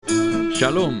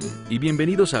Shalom y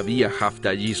bienvenidos a Vía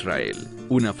Hafta Yisrael,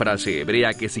 una frase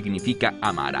hebrea que significa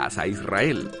amarás a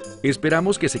Israel.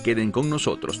 Esperamos que se queden con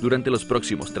nosotros durante los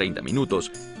próximos 30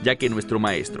 minutos, ya que nuestro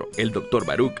maestro, el Dr.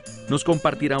 Baruch, nos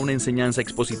compartirá una enseñanza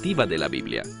expositiva de la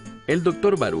Biblia. El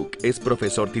Dr. Baruch es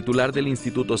profesor titular del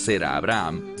Instituto Sera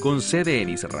Abraham, con sede en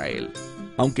Israel.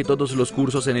 Aunque todos los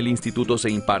cursos en el instituto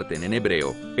se imparten en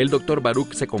hebreo, el Dr.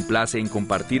 Baruch se complace en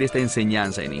compartir esta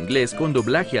enseñanza en inglés con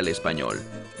doblaje al español.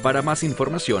 Para más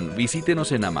información,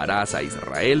 visítenos en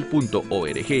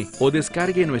amarazaisrael.org o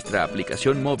descargue nuestra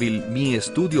aplicación móvil Mi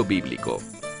Estudio Bíblico.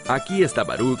 Aquí está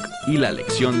Baruch y la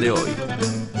lección de hoy.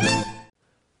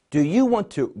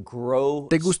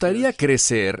 ¿Te gustaría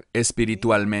crecer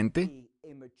espiritualmente?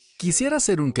 ¿Quisieras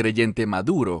ser un creyente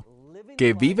maduro,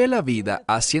 que vive la vida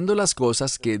haciendo las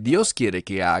cosas que Dios quiere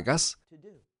que hagas?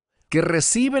 ¿Que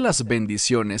recibe las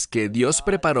bendiciones que Dios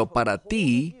preparó para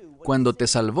ti cuando te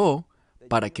salvó,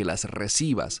 para que las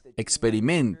recibas,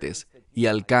 experimentes y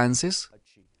alcances?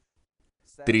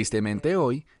 Tristemente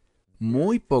hoy,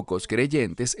 muy pocos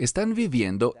creyentes están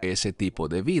viviendo ese tipo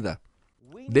de vida.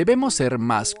 Debemos ser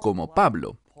más como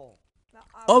Pablo.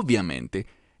 Obviamente,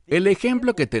 el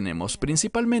ejemplo que tenemos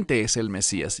principalmente es el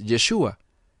Mesías Yeshua.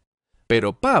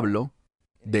 Pero Pablo,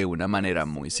 de una manera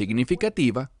muy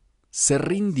significativa, se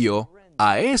rindió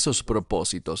a esos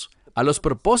propósitos, a los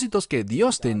propósitos que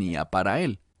Dios tenía para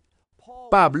él.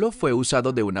 Pablo fue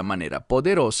usado de una manera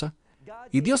poderosa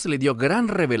y Dios le dio gran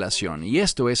revelación, y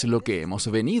esto es lo que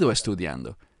hemos venido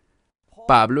estudiando.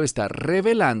 Pablo está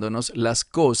revelándonos las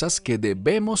cosas que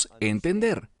debemos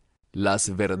entender,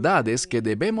 las verdades que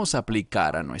debemos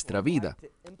aplicar a nuestra vida,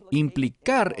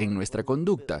 implicar en nuestra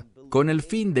conducta, con el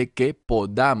fin de que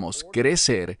podamos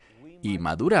crecer y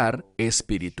madurar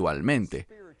espiritualmente,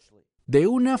 de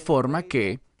una forma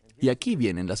que, y aquí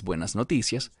vienen las buenas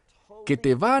noticias, que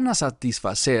te van a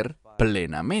satisfacer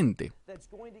plenamente.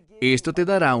 Esto te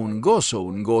dará un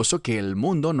gozo que el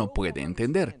mundo no puede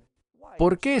entender.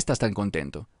 ¿Por qué estás tan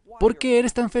contento? ¿Por qué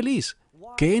eres tan feliz?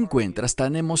 ¿Qué encuentras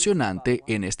tan emocionante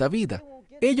en esta vida?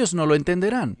 Ellos no lo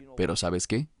entenderán, pero ¿sabes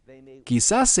qué?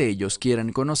 Quizás ellos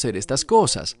quieran conocer estas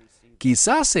cosas,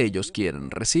 quizás ellos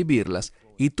quieran recibirlas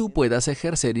y tú puedas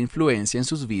ejercer influencia en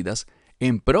sus vidas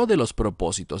en pro de los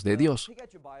propósitos de Dios.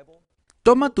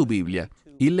 Toma tu Biblia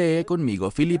y lee conmigo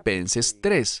Filipenses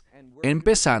 3,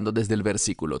 empezando desde el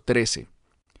versículo 13.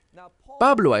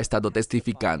 Pablo ha estado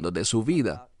testificando de su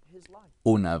vida,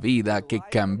 una vida que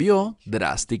cambió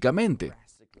drásticamente.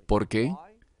 ¿Por qué?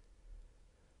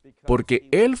 Porque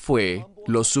él fue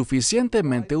lo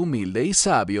suficientemente humilde y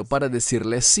sabio para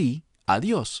decirle sí a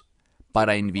Dios,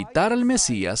 para invitar al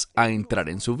Mesías a entrar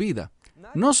en su vida.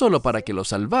 No solo para que lo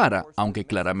salvara, aunque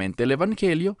claramente el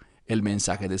Evangelio, el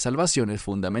mensaje de salvación es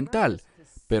fundamental,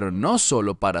 pero no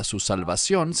solo para su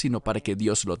salvación, sino para que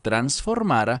Dios lo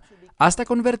transformara hasta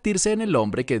convertirse en el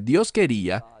hombre que Dios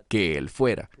quería que él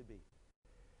fuera.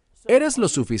 ¿Eres lo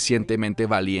suficientemente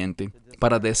valiente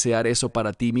para desear eso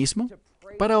para ti mismo?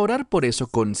 ¿Para orar por eso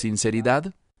con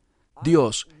sinceridad?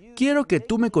 Dios, quiero que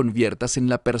tú me conviertas en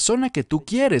la persona que tú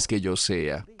quieres que yo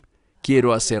sea.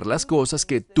 Quiero hacer las cosas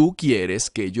que tú quieres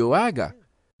que yo haga.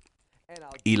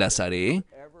 Y las haré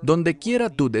donde quiera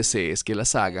tú desees que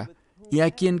las haga y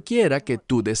a quien quiera que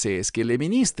tú desees que le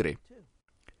ministre.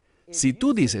 Si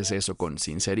tú dices eso con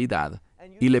sinceridad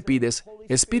y le pides,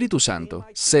 Espíritu Santo,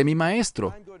 sé mi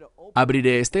maestro,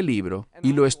 abriré este libro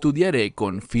y lo estudiaré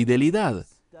con fidelidad.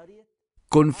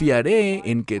 Confiaré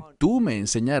en que tú me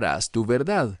enseñarás tu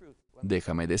verdad.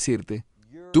 Déjame decirte,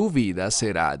 tu vida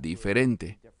será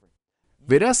diferente.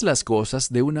 Verás las cosas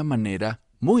de una manera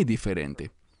muy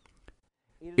diferente.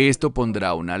 Esto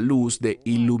pondrá una luz de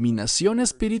iluminación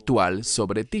espiritual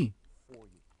sobre ti,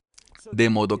 de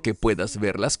modo que puedas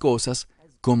ver las cosas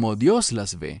como Dios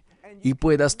las ve y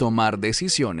puedas tomar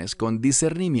decisiones con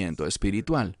discernimiento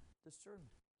espiritual.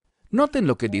 Noten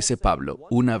lo que dice Pablo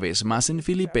una vez más en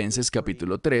Filipenses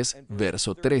capítulo 3,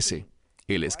 verso 13.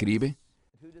 Él escribe,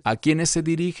 ¿a quiénes se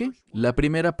dirige? La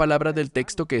primera palabra del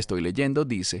texto que estoy leyendo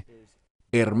dice,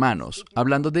 hermanos,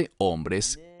 hablando de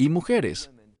hombres y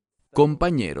mujeres,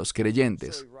 compañeros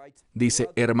creyentes. Dice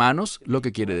hermanos, lo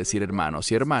que quiere decir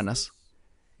hermanos y hermanas.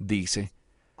 Dice,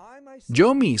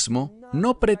 yo mismo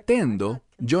no pretendo,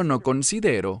 yo no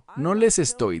considero, no les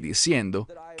estoy diciendo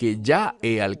que ya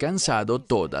he alcanzado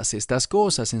todas estas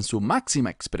cosas en su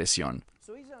máxima expresión.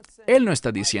 Él no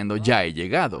está diciendo ya he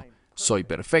llegado, soy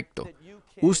perfecto.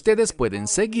 Ustedes pueden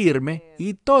seguirme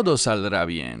y todo saldrá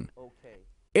bien.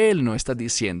 Él no está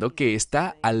diciendo que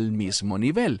está al mismo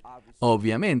nivel,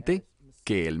 obviamente,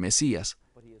 que el Mesías.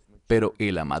 pero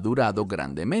él ha madurado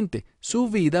grandemente. Su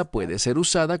vida puede ser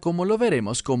usada, como lo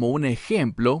veremos, como un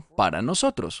ejemplo para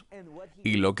nosotros.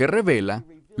 Y lo que revela,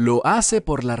 lo hace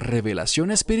por la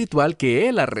revelación espiritual que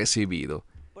él ha recibido.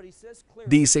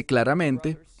 Dice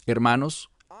claramente, hermanos,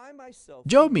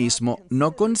 yo mismo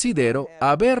no considero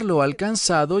haberlo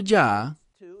alcanzado ya,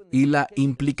 y la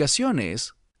implicación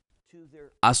es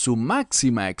a su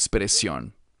máxima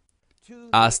expresión,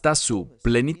 hasta su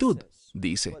plenitud,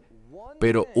 dice.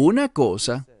 Pero una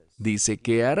cosa dice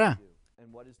que hará.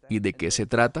 ¿Y de qué se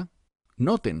trata?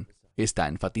 Noten, está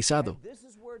enfatizado.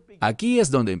 Aquí es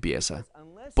donde empieza.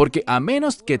 Porque a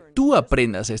menos que tú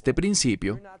aprendas este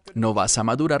principio, no vas a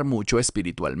madurar mucho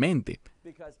espiritualmente.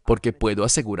 Porque puedo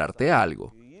asegurarte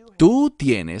algo. Tú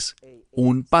tienes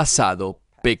un pasado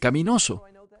pecaminoso.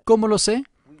 ¿Cómo lo sé?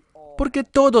 Porque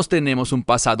todos tenemos un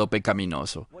pasado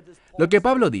pecaminoso. Lo que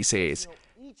Pablo dice es,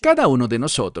 cada uno de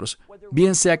nosotros,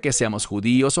 bien sea que seamos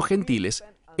judíos o gentiles,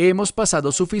 hemos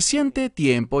pasado suficiente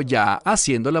tiempo ya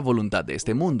haciendo la voluntad de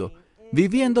este mundo,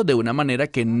 viviendo de una manera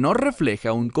que no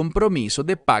refleja un compromiso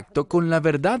de pacto con la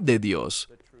verdad de Dios.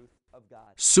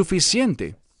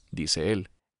 Suficiente, dice él.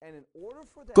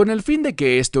 Con el fin de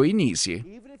que esto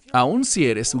inicie, aun si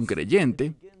eres un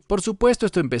creyente, por supuesto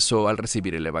esto empezó al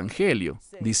recibir el Evangelio,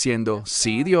 diciendo,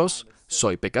 sí Dios,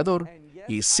 soy pecador,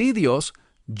 y sí Dios,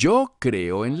 yo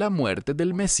creo en la muerte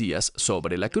del Mesías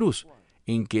sobre la cruz,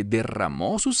 en que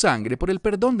derramó su sangre por el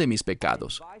perdón de mis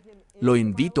pecados. Lo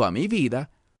invito a mi vida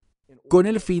con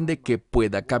el fin de que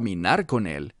pueda caminar con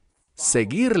Él,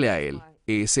 seguirle a Él.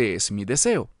 Ese es mi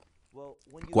deseo.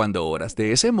 Cuando oras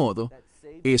de ese modo,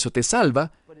 eso te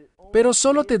salva, pero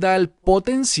solo te da el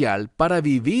potencial para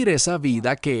vivir esa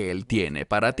vida que Él tiene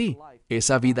para ti,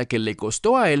 esa vida que le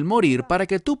costó a Él morir para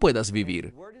que tú puedas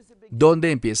vivir.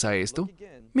 ¿Dónde empieza esto?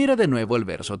 Mira de nuevo el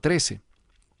verso 13.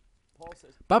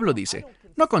 Pablo dice,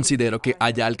 no considero que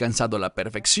haya alcanzado la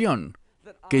perfección,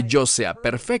 que yo sea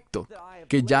perfecto,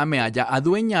 que ya me haya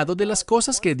adueñado de las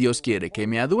cosas que Dios quiere que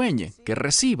me adueñe, que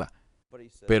reciba.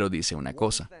 Pero dice una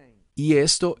cosa, y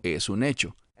esto es un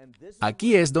hecho.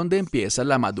 Aquí es donde empieza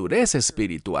la madurez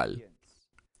espiritual.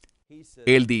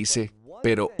 Él dice,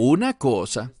 pero una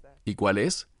cosa, ¿y cuál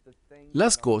es?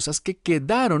 Las cosas que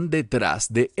quedaron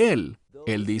detrás de él.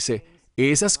 Él dice,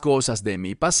 esas cosas de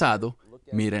mi pasado,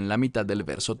 mira en la mitad del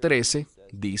verso 13,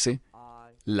 dice,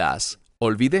 las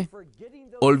olvidé.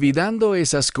 Olvidando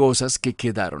esas cosas que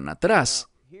quedaron atrás.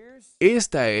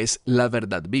 Esta es la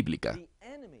verdad bíblica.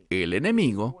 El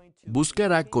enemigo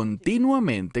buscará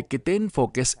continuamente que te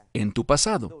enfoques en tu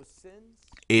pasado,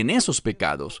 en esos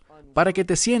pecados, para que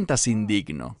te sientas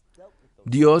indigno.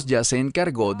 Dios ya se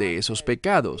encargó de esos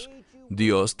pecados.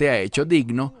 Dios te ha hecho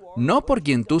digno, no por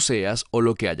quien tú seas o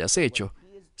lo que hayas hecho,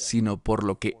 sino por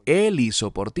lo que Él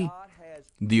hizo por ti.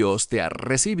 Dios te ha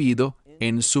recibido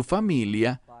en su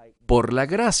familia por la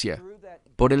gracia,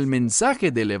 por el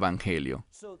mensaje del Evangelio.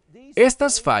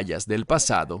 Estas fallas del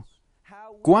pasado,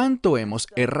 cuánto hemos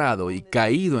errado y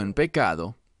caído en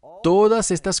pecado,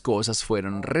 todas estas cosas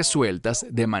fueron resueltas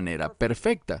de manera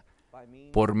perfecta,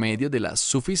 por medio de la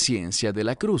suficiencia de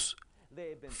la cruz.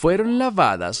 Fueron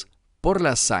lavadas por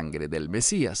la sangre del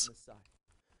Mesías.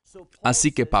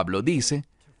 Así que Pablo dice,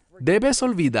 debes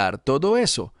olvidar todo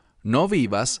eso, no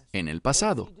vivas en el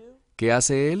pasado. ¿Qué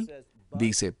hace él?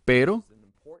 Dice, pero,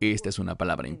 esta es una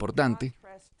palabra importante,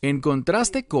 en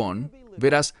contraste con,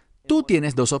 verás, tú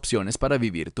tienes dos opciones para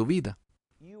vivir tu vida.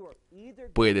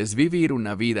 Puedes vivir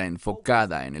una vida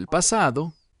enfocada en el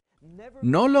pasado,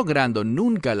 no logrando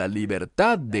nunca la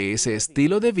libertad de ese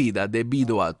estilo de vida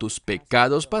debido a tus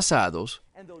pecados pasados,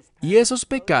 y esos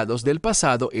pecados del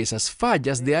pasado, esas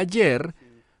fallas de ayer,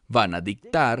 van a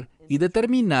dictar y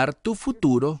determinar tu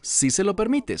futuro si se lo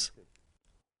permites.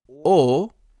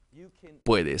 O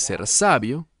puedes ser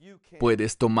sabio,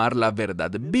 puedes tomar la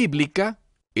verdad bíblica,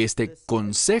 este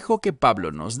consejo que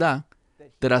Pablo nos da,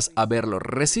 tras haberlo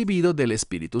recibido del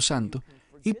Espíritu Santo,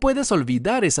 y puedes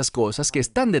olvidar esas cosas que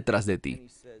están detrás de ti.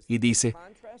 Y dice,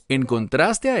 en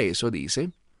contraste a eso,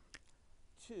 dice,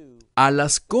 a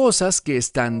las cosas que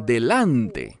están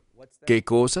delante. ¿Qué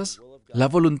cosas? La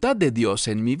voluntad de Dios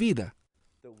en mi vida.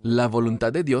 La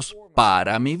voluntad de Dios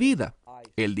para mi vida.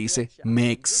 Él dice,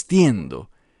 me extiendo.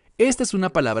 Esta es una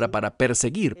palabra para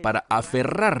perseguir, para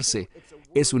aferrarse.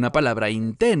 Es una palabra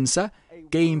intensa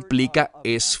que implica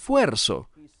esfuerzo.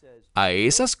 A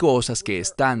esas cosas que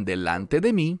están delante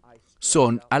de mí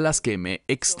son a las que me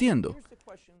extiendo.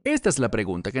 Esta es la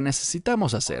pregunta que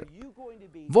necesitamos hacer.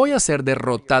 ¿Voy a ser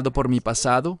derrotado por mi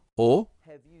pasado o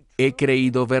he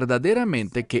creído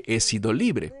verdaderamente que he sido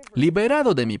libre,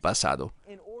 liberado de mi pasado,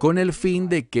 con el fin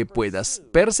de que puedas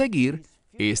perseguir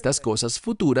estas cosas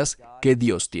futuras que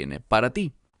Dios tiene para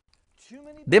ti.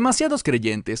 Demasiados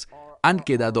creyentes han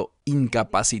quedado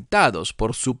incapacitados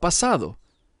por su pasado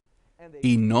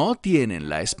y no tienen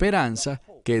la esperanza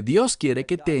que Dios quiere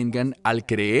que tengan al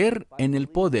creer en el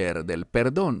poder del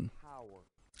perdón.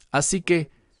 Así que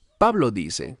Pablo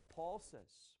dice,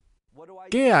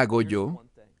 ¿qué hago yo?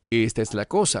 Esta es la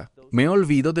cosa. Me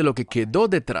olvido de lo que quedó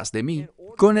detrás de mí,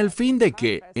 con el fin de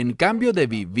que, en cambio de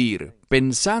vivir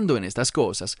pensando en estas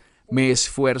cosas, me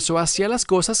esfuerzo hacia las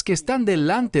cosas que están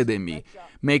delante de mí.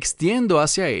 Me extiendo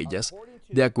hacia ellas,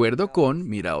 de acuerdo con,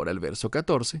 mira ahora el verso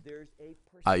 14,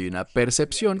 hay una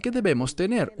percepción que debemos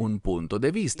tener, un punto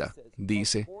de vista.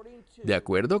 Dice, de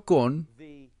acuerdo con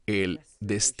el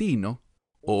destino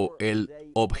o el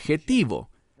objetivo.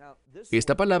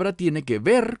 Esta palabra tiene que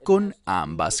ver con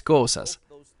ambas cosas.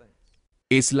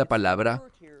 Es la palabra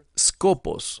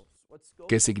skopos.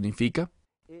 ¿Qué significa?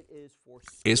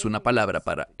 Es una palabra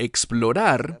para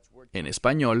explorar, en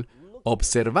español,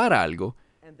 observar algo,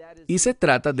 y se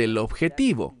trata del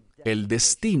objetivo, el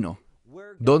destino,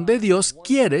 donde Dios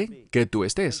quiere que tú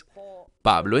estés.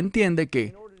 Pablo entiende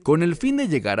que, con el fin de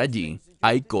llegar allí,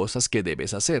 hay cosas que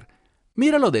debes hacer.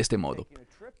 Míralo de este modo.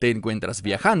 Te encuentras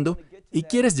viajando y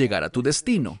quieres llegar a tu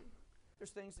destino.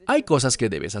 Hay cosas que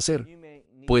debes hacer.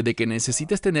 Puede que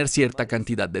necesites tener cierta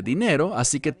cantidad de dinero,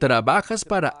 así que trabajas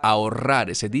para ahorrar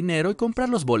ese dinero y comprar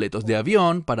los boletos de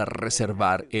avión, para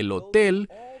reservar el hotel,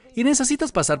 y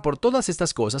necesitas pasar por todas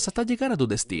estas cosas hasta llegar a tu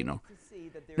destino.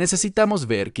 Necesitamos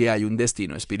ver que hay un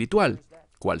destino espiritual.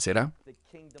 ¿Cuál será?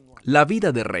 La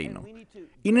vida de reino.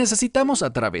 Y necesitamos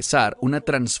atravesar una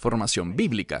transformación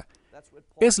bíblica.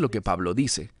 Es lo que Pablo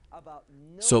dice.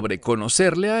 Sobre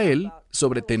conocerle a Él,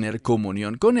 sobre tener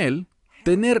comunión con Él,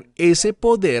 tener ese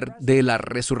poder de la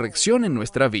resurrección en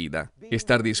nuestra vida,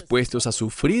 estar dispuestos a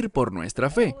sufrir por nuestra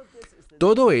fe.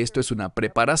 Todo esto es una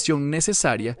preparación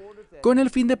necesaria con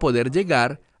el fin de poder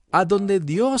llegar a donde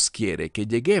Dios quiere que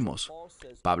lleguemos.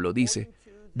 Pablo dice,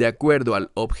 de acuerdo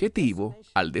al objetivo,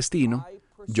 al destino,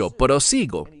 yo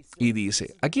prosigo. Y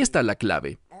dice, aquí está la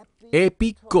clave,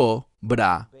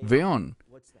 epikobraveon.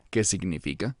 ¿Qué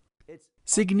significa?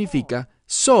 Significa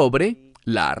sobre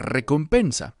la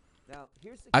recompensa.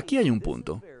 Aquí hay un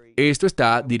punto. Esto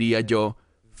está, diría yo,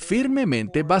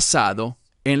 firmemente basado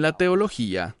en la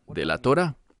teología de la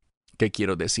Torá. ¿Qué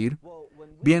quiero decir?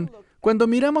 Bien, cuando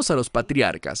miramos a los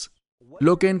patriarcas,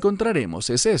 lo que encontraremos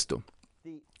es esto.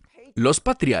 Los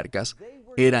patriarcas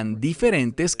eran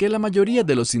diferentes que la mayoría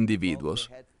de los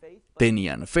individuos.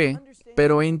 Tenían fe,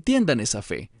 pero entiendan esa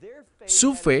fe.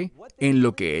 Su fe en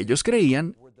lo que ellos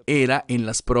creían era en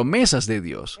las promesas de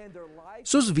Dios.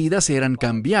 Sus vidas eran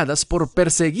cambiadas por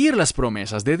perseguir las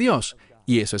promesas de Dios.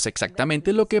 Y eso es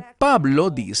exactamente lo que Pablo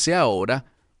dice ahora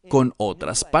con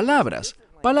otras palabras.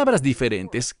 Palabras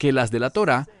diferentes que las de la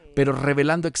Torá, pero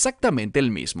revelando exactamente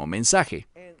el mismo mensaje.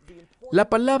 La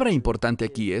palabra importante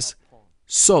aquí es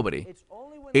sobre.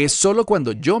 Es solo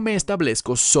cuando yo me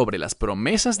establezco sobre las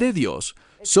promesas de Dios,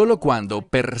 solo cuando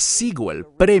persigo el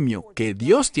premio que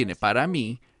Dios tiene para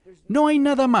mí. No hay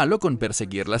nada malo con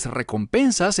perseguir las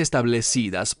recompensas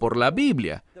establecidas por la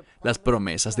Biblia, las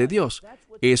promesas de Dios.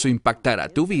 Eso impactará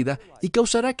tu vida y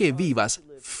causará que vivas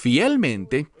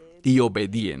fielmente y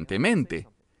obedientemente.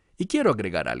 Y quiero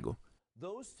agregar algo.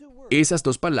 Esas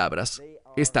dos palabras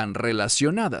están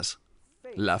relacionadas.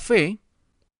 La fe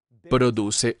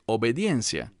produce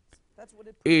obediencia.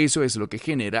 Eso es lo que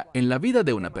genera en la vida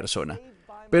de una persona.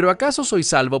 ¿Pero acaso soy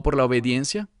salvo por la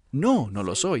obediencia? No, no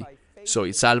lo soy.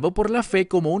 Soy salvo por la fe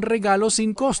como un regalo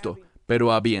sin costo,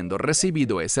 pero habiendo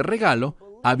recibido ese regalo,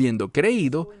 habiendo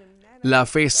creído, la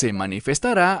fe se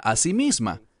manifestará a sí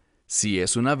misma. Si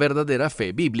es una verdadera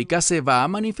fe bíblica, se va a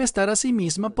manifestar a sí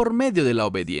misma por medio de la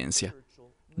obediencia.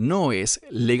 No es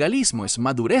legalismo, es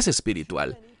madurez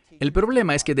espiritual. El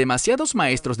problema es que demasiados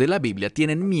maestros de la Biblia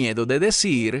tienen miedo de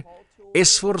decir,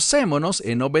 esforcémonos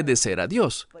en obedecer a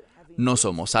Dios. No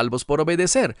somos salvos por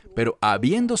obedecer, pero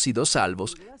habiendo sido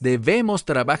salvos, debemos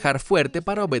trabajar fuerte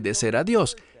para obedecer a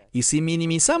Dios. Y si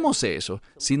minimizamos eso,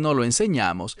 si no lo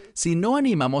enseñamos, si no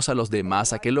animamos a los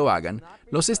demás a que lo hagan,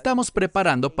 los estamos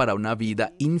preparando para una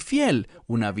vida infiel,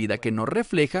 una vida que no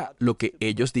refleja lo que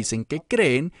ellos dicen que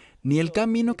creen, ni el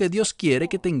camino que Dios quiere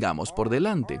que tengamos por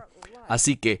delante.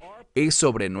 Así que es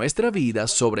sobre nuestra vida,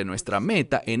 sobre nuestra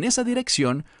meta, en esa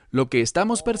dirección, lo que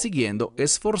estamos persiguiendo,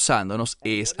 esforzándonos,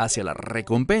 es hacia la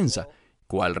recompensa.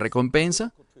 ¿Cuál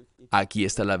recompensa? Aquí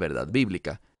está la verdad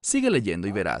bíblica. Sigue leyendo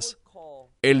y verás.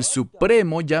 El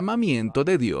supremo llamamiento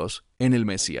de Dios en el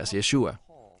Mesías Yeshua.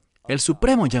 El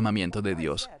supremo llamamiento de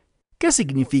Dios. ¿Qué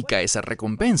significa esa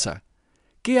recompensa?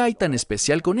 ¿Qué hay tan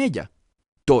especial con ella?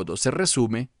 Todo se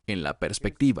resume en la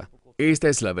perspectiva. Esta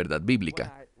es la verdad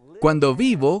bíblica. Cuando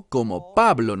vivo como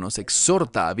Pablo nos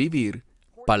exhorta a vivir,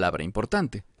 palabra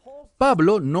importante.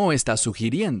 Pablo no está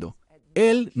sugiriendo.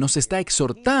 Él nos está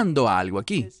exhortando a algo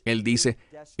aquí. Él dice,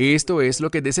 esto es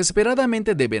lo que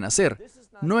desesperadamente deben hacer.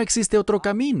 No existe otro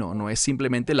camino, no es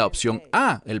simplemente la opción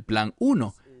A, el plan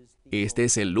 1. Este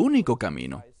es el único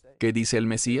camino. ¿Qué dice el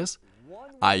Mesías?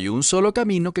 Hay un solo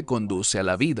camino que conduce a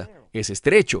la vida. Es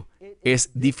estrecho,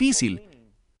 es difícil,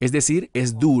 es decir,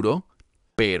 es duro,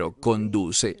 pero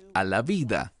conduce a la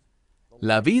vida.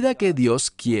 La vida que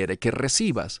Dios quiere que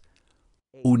recibas.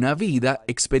 Una vida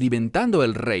experimentando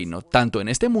el reino, tanto en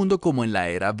este mundo como en la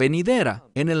era venidera,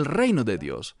 en el reino de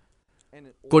Dios.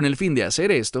 Con el fin de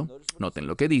hacer esto, noten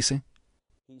lo que dice,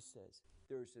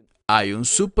 hay un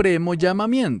supremo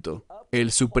llamamiento,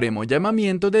 el supremo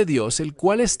llamamiento de Dios, el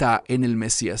cual está en el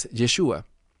Mesías Yeshua.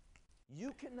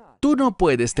 Tú no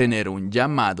puedes tener un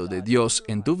llamado de Dios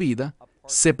en tu vida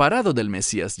separado del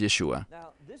Mesías Yeshua.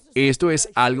 Esto es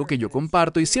algo que yo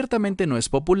comparto y ciertamente no es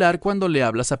popular cuando le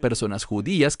hablas a personas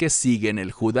judías que siguen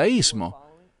el judaísmo,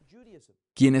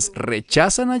 quienes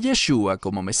rechazan a Yeshua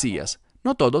como Mesías.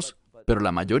 No todos, pero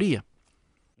la mayoría.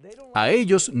 A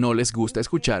ellos no les gusta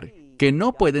escuchar que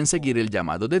no pueden seguir el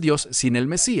llamado de Dios sin el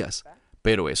Mesías,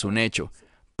 pero es un hecho.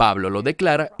 Pablo lo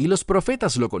declara y los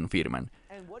profetas lo confirman.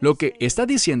 Lo que está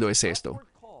diciendo es esto.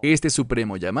 Este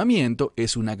supremo llamamiento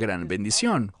es una gran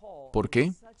bendición. ¿Por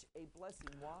qué?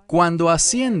 Cuando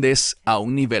asciendes a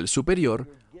un nivel superior,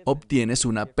 obtienes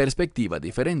una perspectiva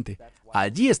diferente.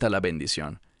 Allí está la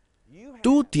bendición.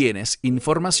 Tú tienes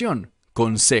información,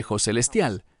 consejo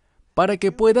celestial, para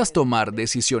que puedas tomar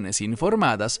decisiones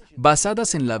informadas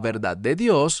basadas en la verdad de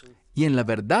Dios y en la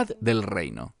verdad del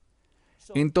reino.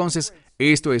 Entonces,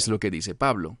 esto es lo que dice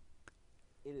Pablo.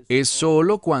 Es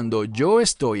solo cuando yo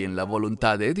estoy en la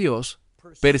voluntad de Dios,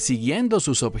 persiguiendo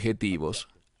sus objetivos.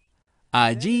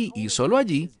 Allí y solo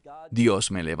allí,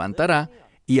 Dios me levantará,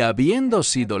 y habiendo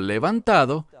sido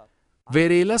levantado,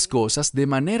 veré las cosas de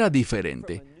manera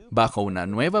diferente, bajo una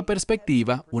nueva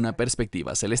perspectiva, una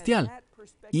perspectiva celestial.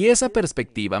 Y esa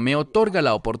perspectiva me otorga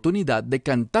la oportunidad de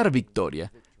cantar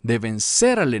victoria, de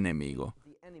vencer al enemigo.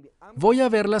 Voy a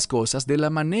ver las cosas de la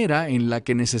manera en la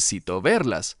que necesito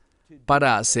verlas,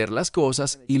 para hacer las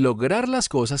cosas y lograr las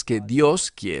cosas que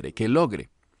Dios quiere que logre.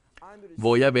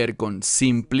 Voy a ver con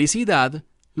simplicidad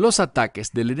los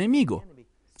ataques del enemigo.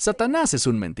 Satanás es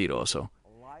un mentiroso.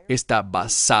 Está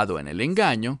basado en el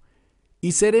engaño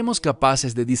y seremos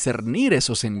capaces de discernir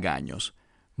esos engaños.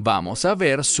 Vamos a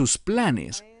ver sus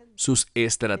planes, sus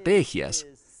estrategias,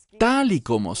 tal y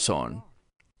como son.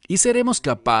 Y seremos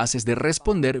capaces de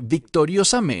responder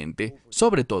victoriosamente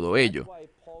sobre todo ello.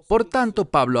 Por tanto,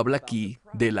 Pablo habla aquí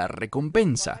de la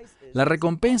recompensa. La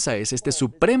recompensa es este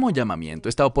supremo llamamiento,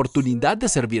 esta oportunidad de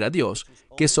servir a Dios,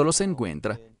 que solo se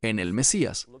encuentra en el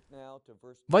Mesías.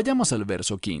 Vayamos al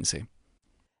verso 15.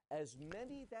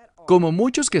 Como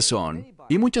muchos que son,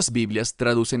 y muchas Biblias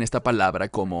traducen esta palabra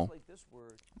como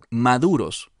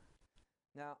maduros.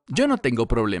 Yo no tengo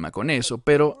problema con eso,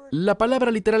 pero la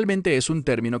palabra literalmente es un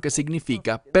término que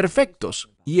significa perfectos,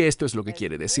 y esto es lo que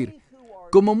quiere decir.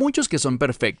 Como muchos que son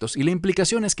perfectos, y la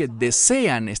implicación es que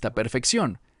desean esta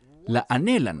perfección, la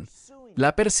anhelan,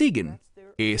 la persiguen,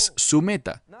 es su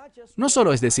meta. No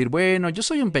solo es decir, bueno, yo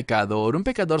soy un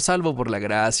pecador salvo por la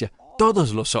gracia,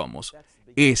 todos lo somos.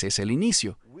 Ese es el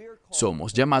inicio.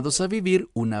 Somos llamados a vivir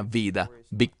una vida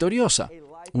victoriosa,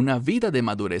 una vida de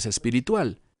madurez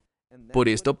espiritual. Por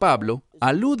esto Pablo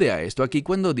alude a esto aquí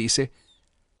cuando dice,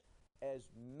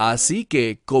 así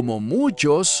que como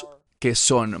muchos que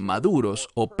son maduros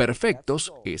o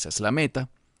perfectos, esa es la meta,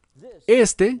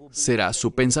 este será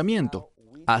su pensamiento.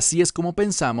 Así es como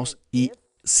pensamos, y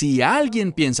si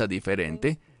alguien piensa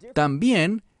diferente,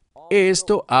 también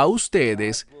esto a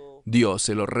ustedes Dios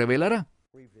se lo revelará.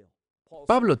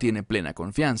 Pablo tiene plena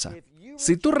confianza.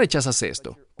 Si tú rechazas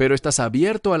esto, pero estás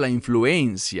abierto a la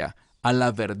influencia, a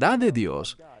la verdad de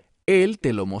Dios, Él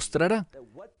te lo mostrará.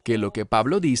 Que lo que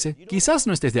Pablo dice, quizás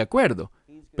no estés de acuerdo,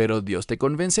 pero Dios te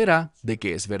convencerá de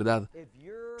que es verdad.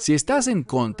 Si estás en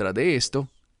contra de esto,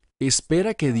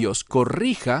 espera que Dios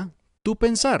corrija tu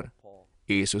pensar.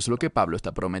 Eso es lo que Pablo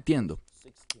está prometiendo.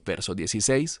 Verso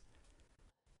 16.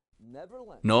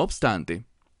 No obstante,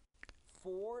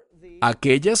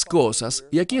 aquellas cosas,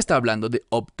 y aquí está hablando de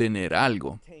obtener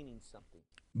algo,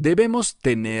 debemos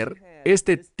tener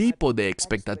este tipo de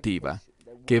expectativa,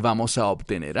 que vamos a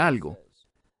obtener algo.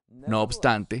 No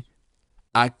obstante,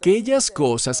 aquellas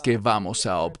cosas que vamos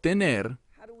a obtener,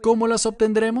 ¿cómo las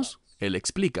obtendremos? Él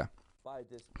explica.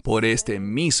 Por este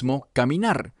mismo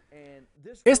caminar.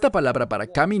 Esta palabra para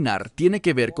caminar tiene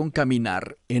que ver con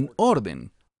caminar en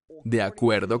orden, de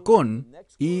acuerdo con,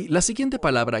 y la siguiente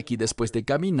palabra aquí después de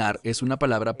caminar es una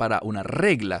palabra para una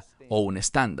regla o un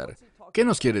estándar. ¿Qué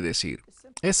nos quiere decir?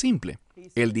 Es simple.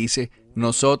 Él dice,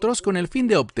 nosotros con el fin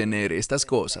de obtener estas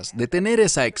cosas, de tener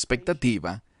esa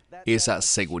expectativa, esa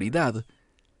seguridad,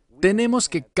 tenemos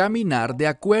que caminar de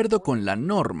acuerdo con la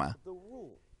norma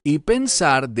y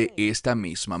pensar de esta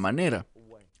misma manera.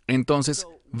 Entonces,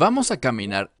 vamos a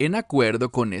caminar en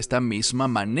acuerdo con esta misma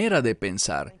manera de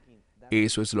pensar.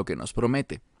 Eso es lo que nos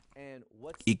promete.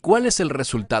 ¿Y cuál es el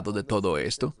resultado de todo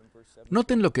esto?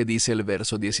 Noten lo que dice el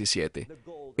verso 17.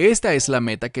 Esta es la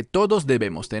meta que todos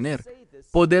debemos tener.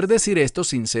 Poder decir esto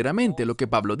sinceramente, lo que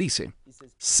Pablo dice.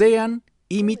 Sean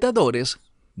imitadores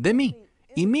de mí.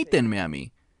 Imítenme a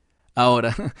mí.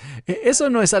 Ahora, eso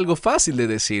no es algo fácil de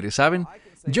decir, ¿saben?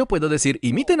 Yo puedo decir,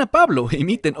 imiten a Pablo,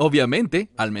 imiten obviamente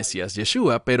al Mesías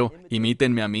Yeshua, pero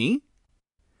imítenme a mí.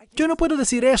 Yo no puedo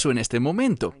decir eso en este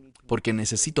momento, porque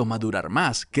necesito madurar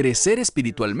más, crecer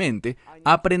espiritualmente,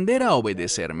 aprender a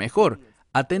obedecer mejor,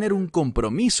 a tener un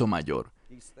compromiso mayor.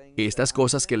 Estas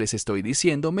cosas que les estoy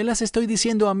diciendo, me las estoy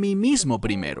diciendo a mí mismo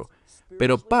primero.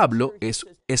 Pero Pablo es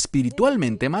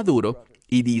espiritualmente maduro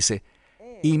y dice,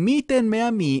 imítenme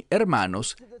a mí,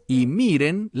 hermanos, y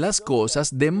miren las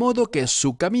cosas de modo que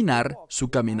su caminar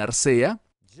sea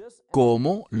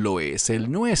como lo es el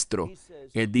nuestro.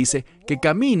 Él dice que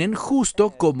caminen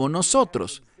justo como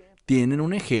nosotros. Tienen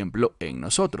un ejemplo en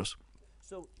nosotros.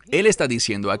 Él está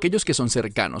diciendo a aquellos que son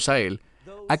cercanos a Él,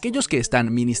 aquellos que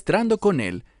están ministrando con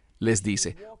Él, les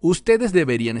dice, ustedes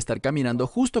deberían estar caminando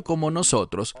justo como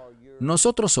nosotros.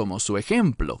 Nosotros somos su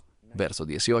ejemplo. Verso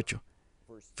 18.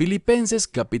 Filipenses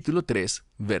capítulo 3,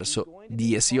 verso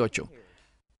 18.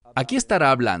 Aquí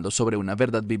estará hablando sobre una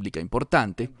verdad bíblica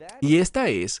importante, y esta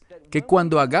es que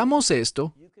cuando hagamos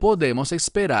esto, podemos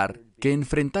esperar que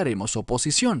enfrentaremos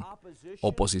oposición.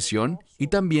 Oposición y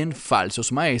también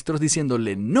falsos maestros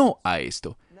diciéndole no a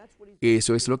esto.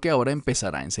 Eso es lo que ahora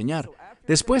empezará a enseñar.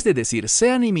 Después de decir,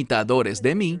 sean imitadores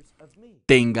de mí,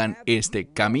 tengan este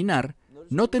caminar,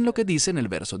 noten lo que dice en el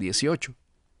verso 18.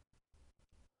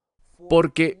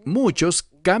 Porque muchos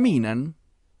caminan,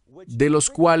 de los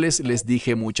cuales les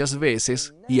dije muchas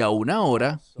veces, y aún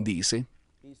ahora, dice,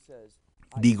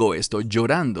 digo esto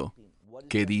llorando.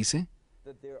 ¿Qué dice?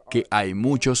 Que hay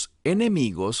muchos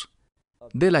enemigos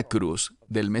de la cruz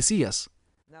del Mesías.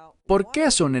 ¿Por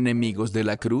qué son enemigos de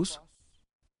la cruz?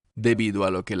 Debido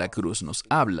a lo que la cruz nos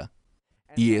habla.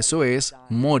 Y eso es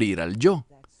morir al yo.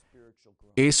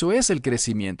 Eso es el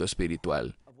crecimiento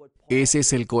espiritual. Ese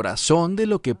es el corazón de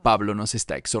lo que Pablo nos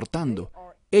está exhortando.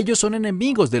 Ellos son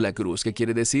enemigos de la cruz. ¿Qué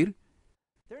quiere decir?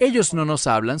 Ellos no nos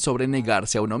hablan sobre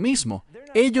negarse a uno mismo.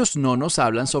 Ellos no nos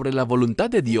hablan sobre la voluntad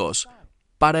de Dios.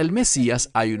 Para el Mesías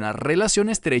hay una relación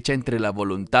estrecha entre la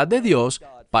voluntad de Dios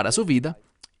para su vida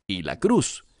y la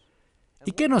cruz.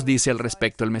 ¿Y qué nos dice al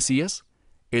respecto el Mesías?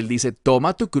 Él dice,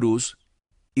 toma tu cruz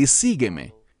y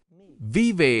sígueme.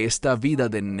 Vive esta vida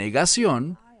de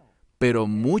negación, pero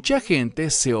mucha gente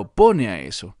se opone a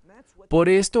eso. Por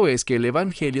esto es que el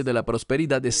Evangelio de la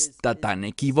Prosperidad está tan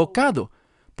equivocado,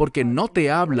 porque no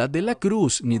te habla de la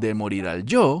cruz ni de morir al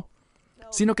yo,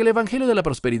 sino que el Evangelio de la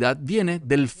Prosperidad viene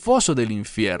del foso del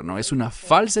infierno. Es una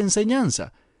falsa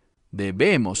enseñanza.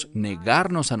 Debemos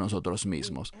negarnos a nosotros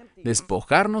mismos,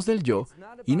 despojarnos del yo,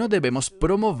 y no debemos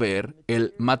promover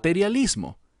el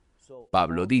materialismo.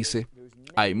 Pablo dice,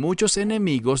 hay muchos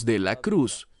enemigos de la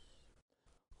cruz,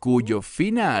 cuyo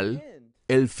final,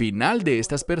 el final de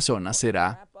estas personas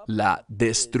será la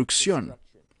destrucción,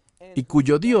 y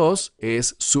cuyo Dios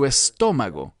es su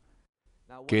estómago.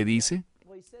 ¿Qué dice?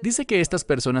 Dice que estas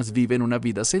personas viven una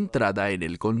vida centrada en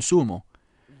el consumo.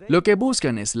 Lo que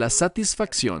buscan es la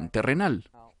satisfacción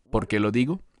terrenal. ¿Por qué lo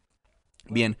digo?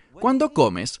 Bien, cuando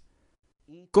comes,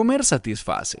 comer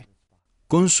satisface.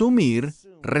 Consumir,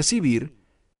 recibir,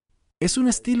 es un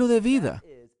estilo de vida.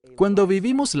 Cuando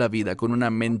vivimos la vida con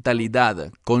una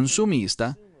mentalidad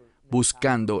consumista,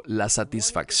 buscando la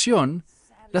satisfacción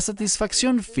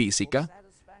física,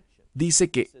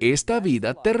 dice que esta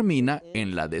vida termina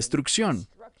en la destrucción.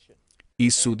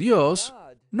 Y su Dios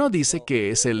no dice que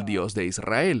es el Dios de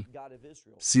Israel,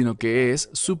 sino que es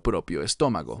su propio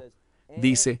estómago.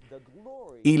 Dice,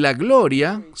 y la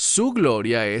gloria, su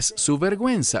gloria es su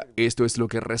vergüenza. Esto es lo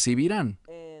que recibirán.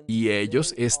 Y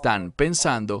ellos están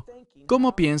pensando,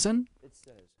 ¿cómo piensan?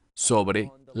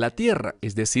 Sobre la tierra,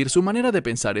 es decir, su manera de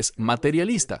pensar es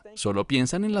materialista. Solo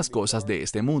piensan en las cosas de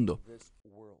este mundo.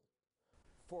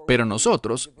 Pero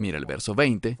nosotros, mira el verso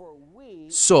 20,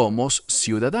 somos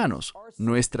ciudadanos.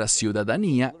 Nuestra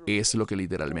ciudadanía es lo que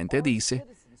literalmente dice,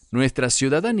 Nuestra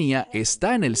ciudadanía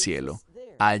está en el cielo.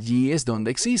 Allí es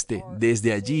donde existe.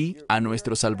 Desde allí a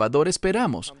nuestro Salvador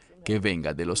esperamos, que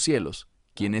venga de los cielos.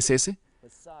 ¿Quién es ese?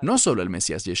 No solo el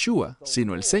Mesías Yeshua,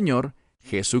 sino el Señor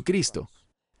Jesucristo.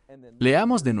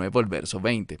 Leamos de nuevo el verso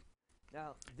 20.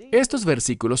 Estos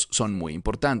versículos son muy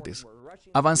importantes.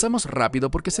 Avanzamos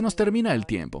rápido porque se nos termina el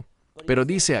tiempo. Pero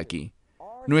dice aquí,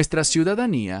 nuestra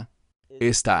ciudadanía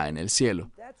está en el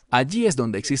cielo. Allí es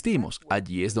donde existimos,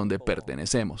 allí es donde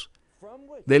pertenecemos,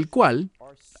 del cual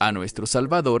a nuestro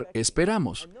Salvador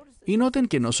esperamos. Y noten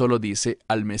que no solo dice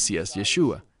al Mesías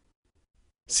Yeshua,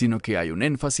 sino que hay un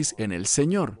énfasis en el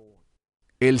Señor.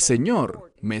 El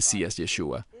Señor Mesías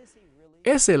Yeshua.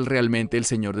 ¿Es Él realmente el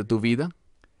Señor de tu vida?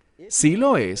 Si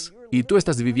lo es, y tú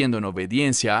estás viviendo en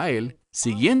obediencia a Él,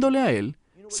 siguiéndole a Él,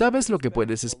 ¿sabes lo que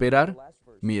puedes esperar?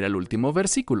 Mira el último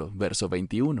versículo, verso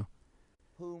 21.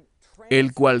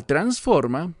 El cual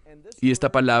transforma, y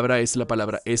esta palabra es la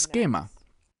palabra esquema.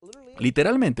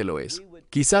 Literalmente lo es.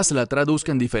 Quizás la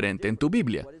traduzcan diferente en tu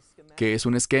Biblia. ¿Qué es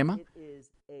un esquema?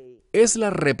 Es la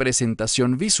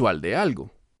representación visual de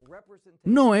algo.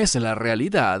 No es la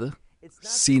realidad,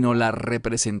 sino la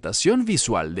representación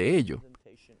visual de ello.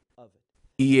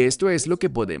 Y esto es lo que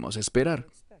podemos esperar.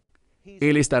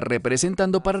 Él está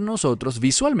representando para nosotros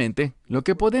visualmente lo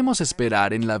que podemos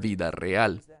esperar en la vida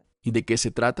real. ¿Y de qué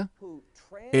se trata?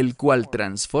 El cual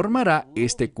transformará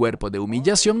este cuerpo de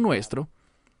humillación nuestro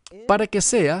para que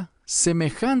sea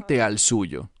semejante al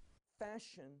suyo.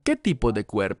 ¿Qué tipo de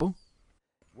cuerpo?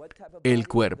 El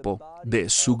cuerpo de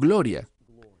su gloria.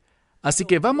 Así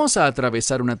que vamos a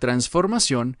atravesar una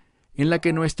transformación en la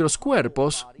que nuestros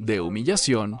cuerpos de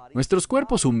humillación, nuestros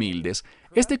cuerpos humildes,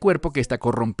 este cuerpo que está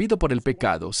corrompido por el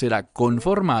pecado, será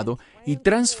conformado y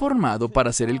transformado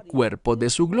para ser el cuerpo de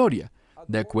su gloria.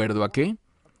 ¿De acuerdo a qué?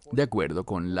 De acuerdo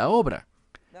con la obra.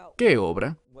 ¿Qué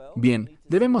obra? Bien,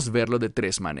 debemos verlo de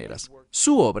tres maneras.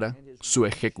 Su obra, su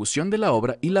ejecución de la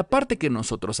obra y la parte que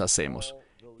nosotros hacemos.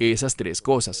 Esas tres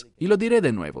cosas. Y lo diré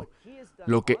de nuevo.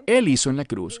 Lo que Él hizo en la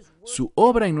cruz, su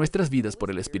obra en nuestras vidas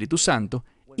por el Espíritu Santo,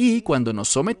 y cuando nos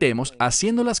sometemos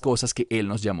haciendo las cosas que Él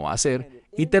nos llamó a hacer,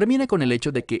 y termina con el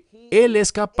hecho de que Él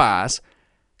es capaz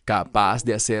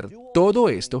de hacer todo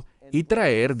esto y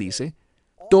traer, dice,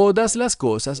 todas las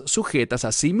cosas sujetas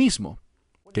a sí mismo.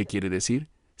 ¿Qué quiere decir?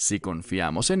 Si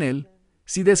confiamos en Él,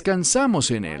 si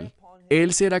descansamos en Él,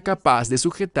 Él será capaz de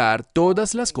sujetar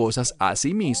todas las cosas a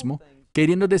sí mismo,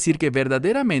 queriendo decir que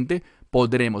verdaderamente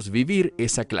podremos vivir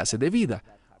esa clase de vida.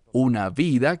 Una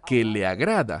vida que le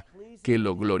agrada, que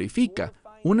lo glorifica.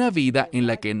 Una vida en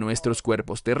la que nuestros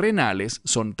cuerpos terrenales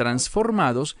son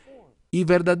transformados y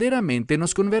verdaderamente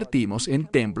nos convertimos en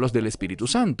templos del Espíritu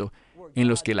Santo, en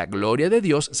los que la gloria de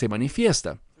Dios se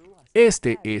manifiesta.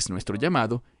 Este es nuestro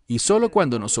llamado, y solo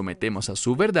cuando nos sometemos a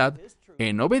su verdad,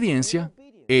 en obediencia,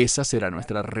 esa será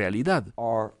nuestra realidad.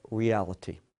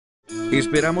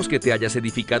 Esperamos que te hayas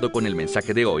edificado con el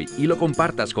mensaje de hoy y lo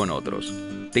compartas con otros.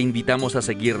 Te invitamos a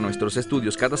seguir nuestros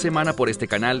estudios cada semana por este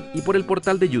canal y por el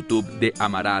portal de YouTube de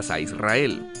Amarás a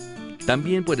Israel.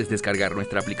 También puedes descargar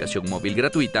nuestra aplicación móvil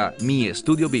gratuita, Mi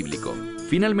Estudio Bíblico.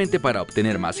 Finalmente, para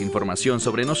obtener más información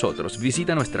sobre nosotros,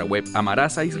 visita nuestra web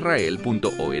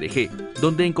amarasaisrael.org,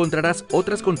 donde encontrarás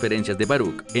otras conferencias de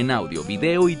Baruch en audio,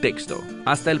 video y texto.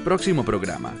 Hasta el próximo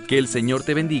programa. Que el Señor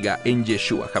te bendiga en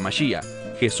Yeshua HaMashiach,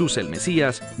 Jesús el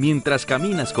Mesías, mientras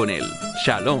caminas con Él.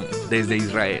 Shalom desde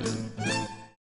Israel.